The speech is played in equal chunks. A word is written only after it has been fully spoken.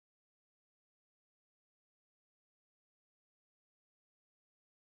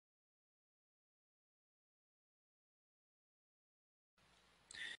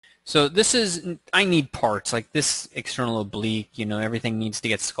So this is, I need parts, like this external oblique, you know, everything needs to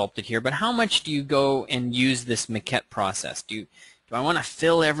get sculpted here, but how much do you go and use this maquette process? Do I want to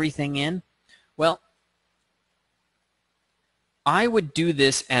fill everything in? Well, I would do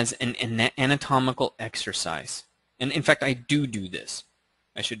this as an anatomical exercise. And in fact, I do this.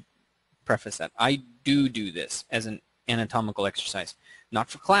 I should preface that. I do this as an anatomical exercise. Not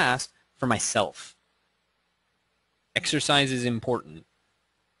for class, for myself. Exercise is important.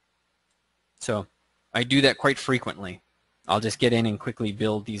 So I do that quite frequently. I'll just get in and quickly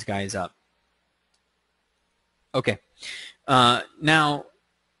build these guys up. Okay. Now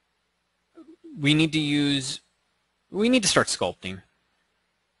we need to start sculpting.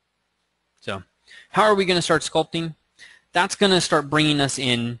 So how are we going to start sculpting? That's going to start bringing us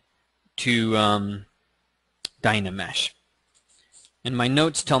in to Dynamesh. And my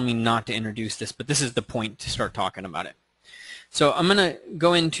notes tell me not to introduce this, but this is the point to start talking about it. So I'm going to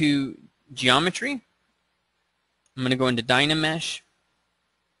go into geometry. I'm going to go into Dynamesh.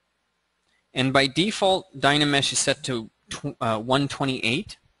 And by default, Dynamesh is set to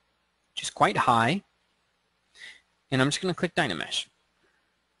 128, which is quite high. And I'm just going to click Dynamesh.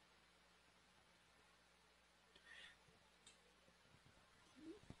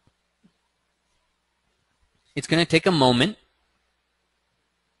 It's going to take a moment.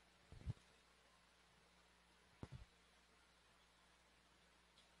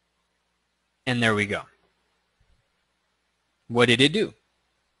 And there we go. What did it do?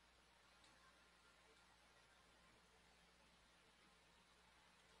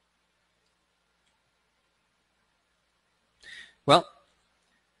 Well,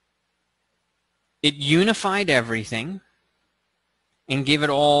 it unified everything and gave it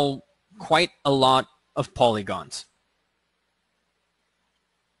all quite a lot of polygons.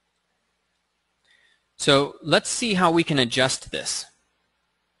 So let's see how we can adjust this.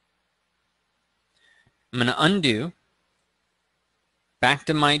 I'm going to undo, back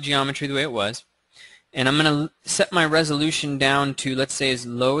to my geometry the way it was, and I'm going to set my resolution down to, let's say, as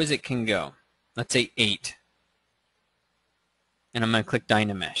low as it can go. Let's say 8. And I'm going to click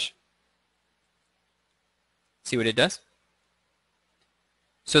Dynamesh. See what it does?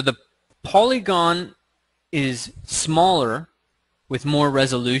 So the polygon is smaller with more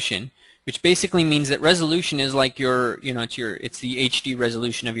resolution, which basically means that resolution is like your, you know, it's the HD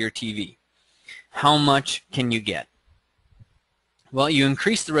resolution of your TV. How much can you get? Well, you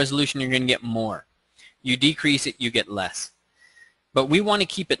increase the resolution, you're going to get more. You decrease it, you get less. But we want to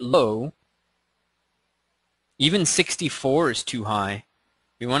keep it low. Even 64 is too high.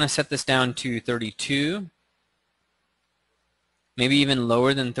 We want to set this down to 32. Maybe even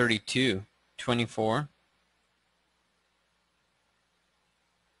lower than 32, 24.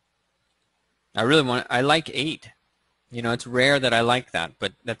 I like 8. You know, it's rare that I like that,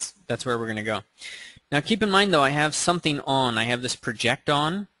 but that's where we're going to go. Now keep in mind though, I have something on. I have this project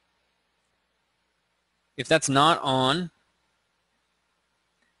on. If that's not on,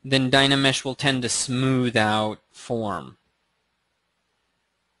 then Dynamesh will tend to smooth out form.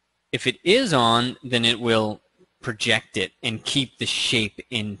 If it is on, then it will project it and keep the shape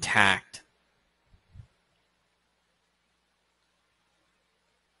intact.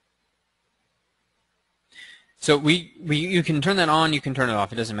 So you can turn that on, you can turn it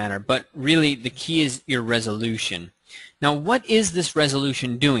off, it doesn't matter. But really the key is your resolution. Now what is this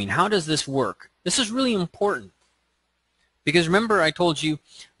resolution doing? How does this work? This is really important. Because remember I told you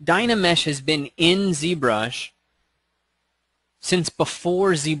Dynamesh has been in ZBrush since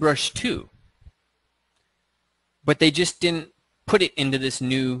before ZBrush 2. But they just didn't put it into this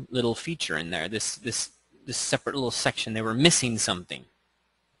new little feature in there, this separate little section. They were missing something.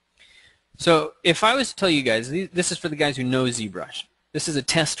 So if I was to tell you guys, this is for the guys who know ZBrush. This is a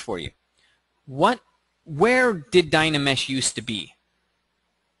test for you. Where did Dynamesh used to be?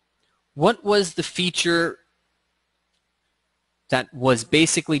 What was the feature that was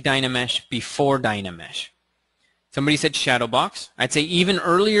basically Dynamesh before Dynamesh? Somebody said shadow box. I'd say even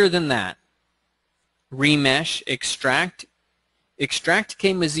earlier than that. Remesh, extract. Extract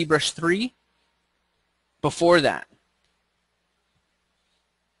came with ZBrush 3. Before that,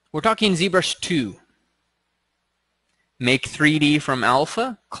 we're talking ZBrush 2. Make 3D from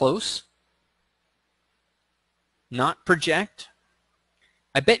alpha, close. Not project.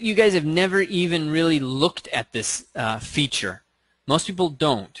 I bet you guys have never even really looked at this feature. Most people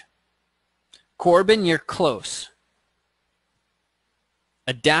don't. Corbin, you're close.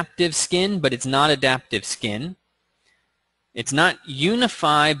 Adaptive skin, but it's not adaptive skin. It's not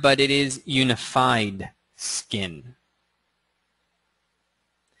unify, but it is unified skin.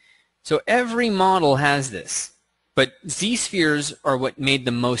 So every model has this. But Z-spheres are what made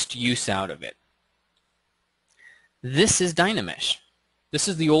the most use out of it. This is Dynamesh. This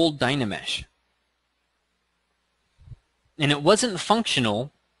is the old Dynamesh. And it wasn't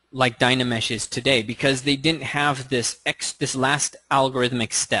functional like Dynamesh is today because they didn't have this last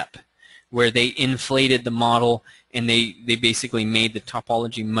algorithmic step where they inflated the model and they basically made the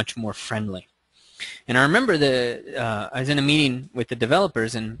topology much more friendly. And I remember I was in a meeting with the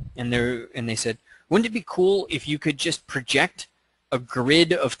developers and they said, wouldn't it be cool if you could just project a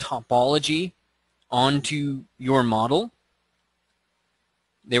grid of topology onto your model?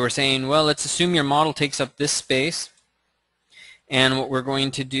 They were saying, well, let's assume your model takes up this space, and what we're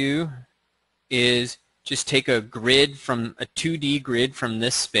going to do is just take a grid from a 2D grid from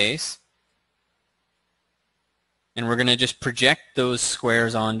this space, and we're going to just project those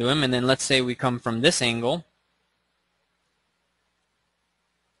squares onto them, and then let's say we come from this angle,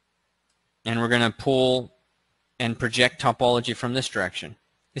 and we're going to pull and project topology from this direction.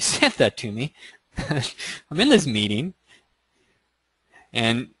 They said that to me. I'm in this meeting,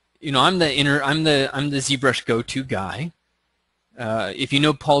 and you know I'm the ZBrush go-to guy. If you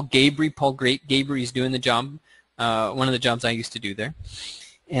know Paul Gabry is doing the job, one of the jobs I used to do there,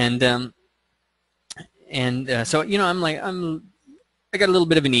 and so you know I got a little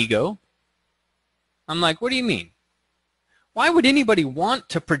bit of an ego. I'm like, what do you mean? Why would anybody want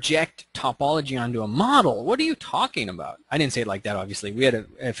to project topology onto a model? What are you talking about? I didn't say it like that, obviously. We had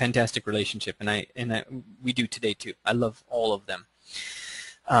a fantastic relationship, and we do today too. I love all of them.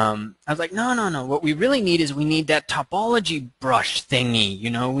 I was like, no. What we really need is we need that topology brush thingy. You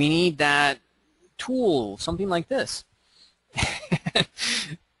know, we need that tool, something like this.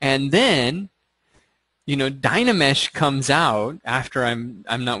 And then, you know, Dynamesh comes out after I'm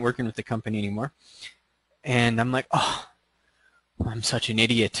not working with the company anymore, and I'm like, oh. I'm such an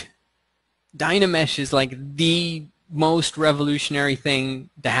idiot. Dynamesh is like the most revolutionary thing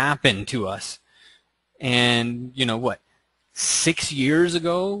to happen to us. And you know what? 6 years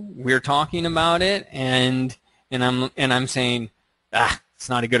ago we're talking about it, and I'm saying, it's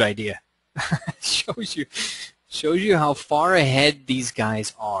not a good idea. shows you how far ahead these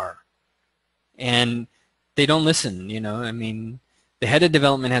guys are, and they don't listen. You know, I mean, the head of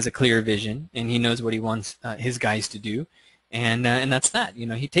development has a clear vision, and he knows what he wants his guys to do. And that's that. You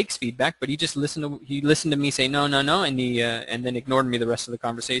know, he takes feedback, but he listened to me say no, and and then ignored me the rest of the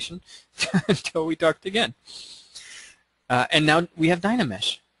conversation until we talked again. And now we have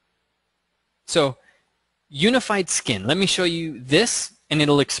Dynamesh. So unified skin. Let me show you this, and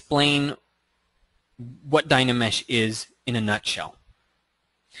it'll explain what Dynamesh is in a nutshell.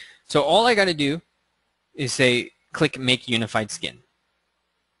 So all I got to do is say click Make Unified Skin.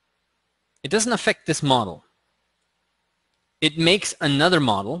 It doesn't affect this model. It makes another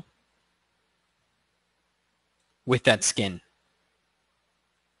model with that skin.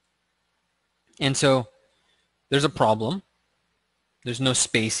 And so there's a problem. There's no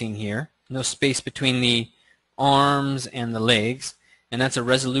spacing here, no space between the arms and the legs, and that's a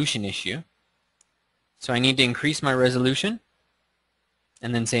resolution issue. So I need to increase my resolution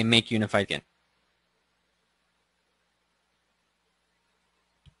and then say Make Unified Skin.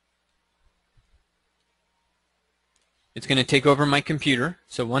 It's going to take over my computer,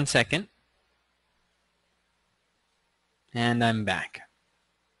 so 1 second. And I'm back.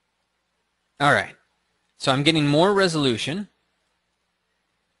 All right, so I'm getting more resolution.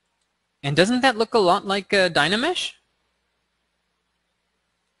 And doesn't that look a lot like Dynamesh?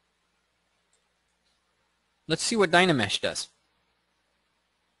 Let's see what Dynamesh does.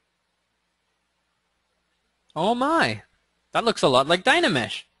 Oh my, that looks a lot like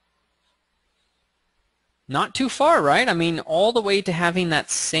Dynamesh. Not too far, right? I mean, all the way to having that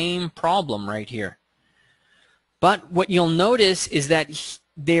same problem right here. But what you'll notice is that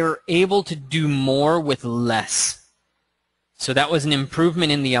they're able to do more with less. So that was an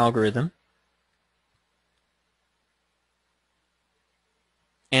improvement in the algorithm.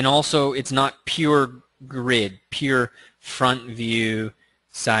 And also, it's not pure grid, pure front view,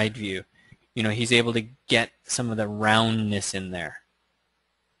 side view. You know, he's able to get some of the roundness in there.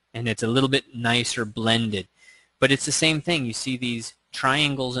 And it's a little bit nicer blended. But it's the same thing. You see these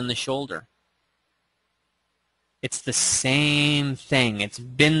triangles in the shoulder. It's the same thing. It's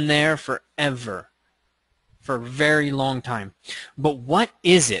been there forever, for a very long time. But what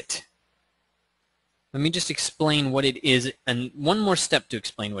is it? Let me just explain what it is, and one more step to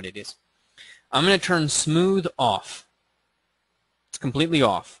explain what it is. I'm going to turn smooth off. It's completely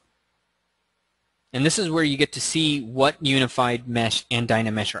off. And this is where you get to see what Unified Mesh and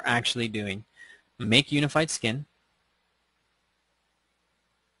Dynamesh are actually doing. Make Unified Skin.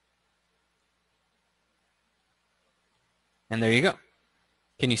 And there you go.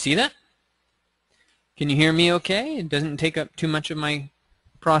 Can you see that? Can you hear me okay? It doesn't take up too much of my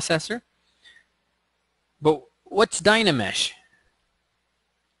processor. But what's Dynamesh?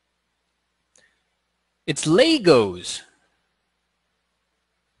 It's Legos.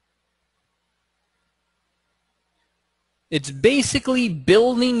 It's basically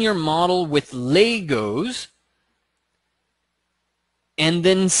building your model with Legos and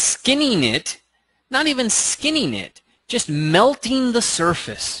then skinning it, not even skinning it, just melting the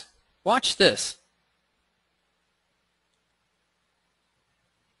surface. Watch this.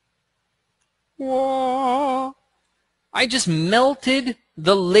 Whoa. I just melted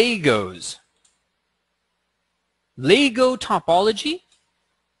the Legos. Lego topology,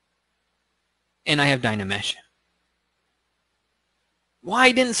 and I have Dynamesh.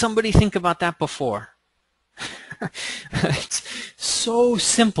 Why didn't somebody think about that before? It's so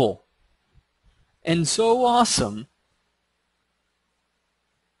simple and so awesome.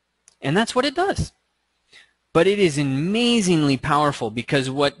 And that's what it does. But it is amazingly powerful because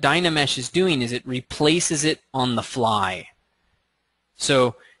what Dynamesh is doing is it replaces it on the fly.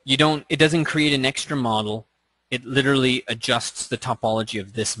 So it doesn't create an extra model. It literally adjusts the topology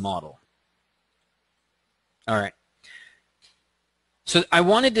of this model. All right. So I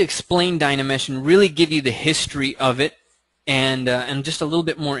wanted to explain Dynamesh and really give you the history of it and just a little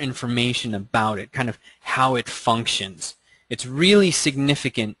bit more information about it, kind of how it functions. It's really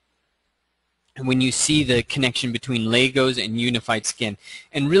significant when you see the connection between Legos and unified skin.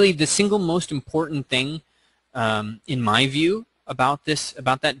 And really the single most important thing, in my view, about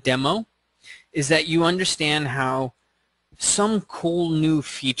that demo is that you understand how some cool new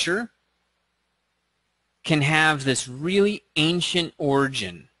feature can have this really ancient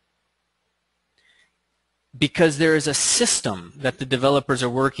origin because there is a system that the developers are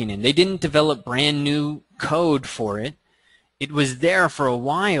working in. They didn't develop brand new code for it. It was there for a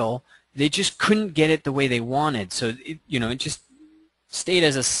while. They just couldn't get it the way they wanted. So it just stayed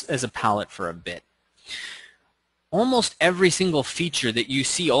as a palette for a bit. Almost every single feature that you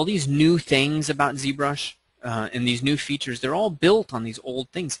see, all these new things about ZBrush and these new features, they're all built on these old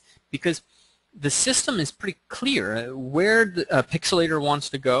things because the system is pretty clear. Where the pixelator wants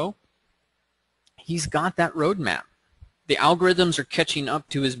to go, he's got that roadmap. The algorithms are catching up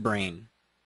to his brain.